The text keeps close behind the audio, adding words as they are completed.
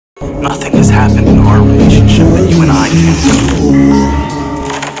Nothing has happened in our relationship that you and I can't do.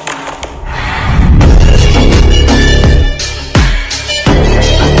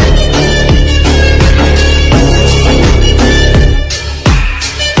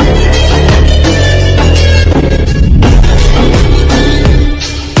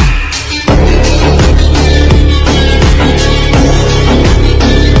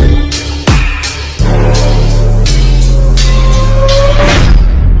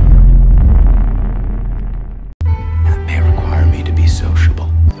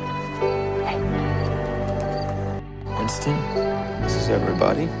 Winston, this is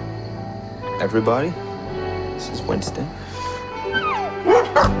everybody. Everybody, this is Winston.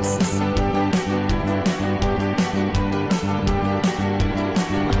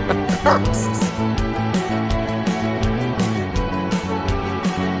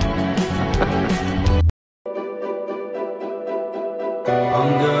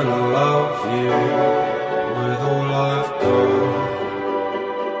 I'm gonna love you with all I've got.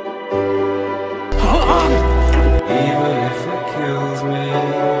 Even if it kills me,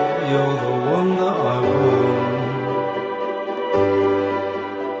 you're the one that I want.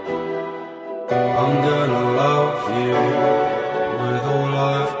 I'm gonna love you with all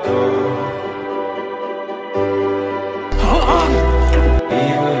I've got.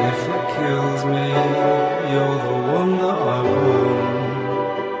 Even if it kills me, you're the one that I want.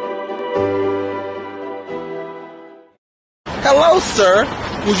 Hello, sir.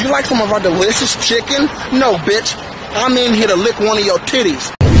 Would you like some of our delicious chicken? No, bitch. I'm in here to lick one of your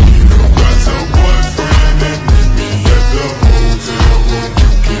titties.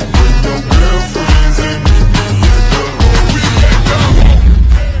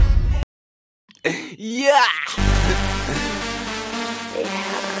 Yeah.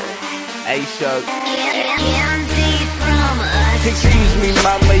 Hey, Shug. Excuse me,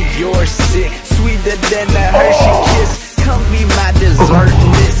 mama, you're sick. Sweeter than a Hershey kiss. Come be my dessert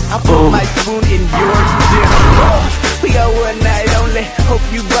miss. I put my spoon in your dinner. We got one night only. Hope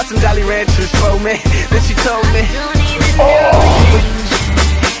you brought some Jolly Ranchers for me. Then she told me,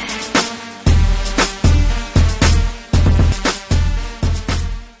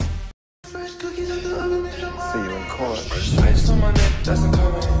 See you in court. Ice on my neck, that's a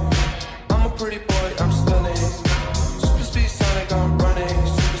comment. I'm a pretty boy, I'm stunning. Super speed Sonic, I'm running.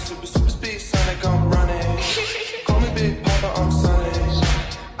 Super speed Sonic, I'm running. Call me Big Papa, I'm sunning.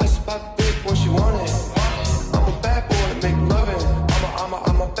 I spot the big boy, she want it. I'm a bad boy to make loving.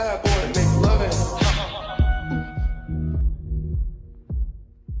 I'm a bad boy to make loving.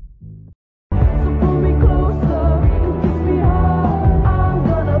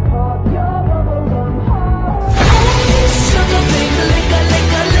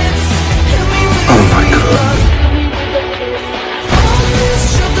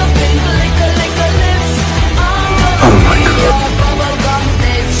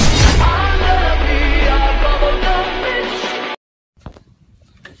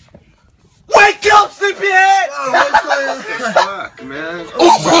 wake up, sleepyhead! Fuck, man.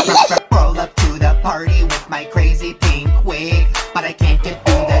 Roll up to the party with my crazy pink wig, but I can't get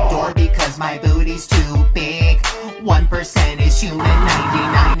through the door because my booty's too big. 1% is human,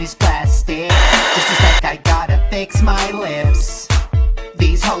 99 is plastic. Just a sec, I gotta fix my lips.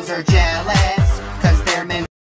 These hoes are jealous.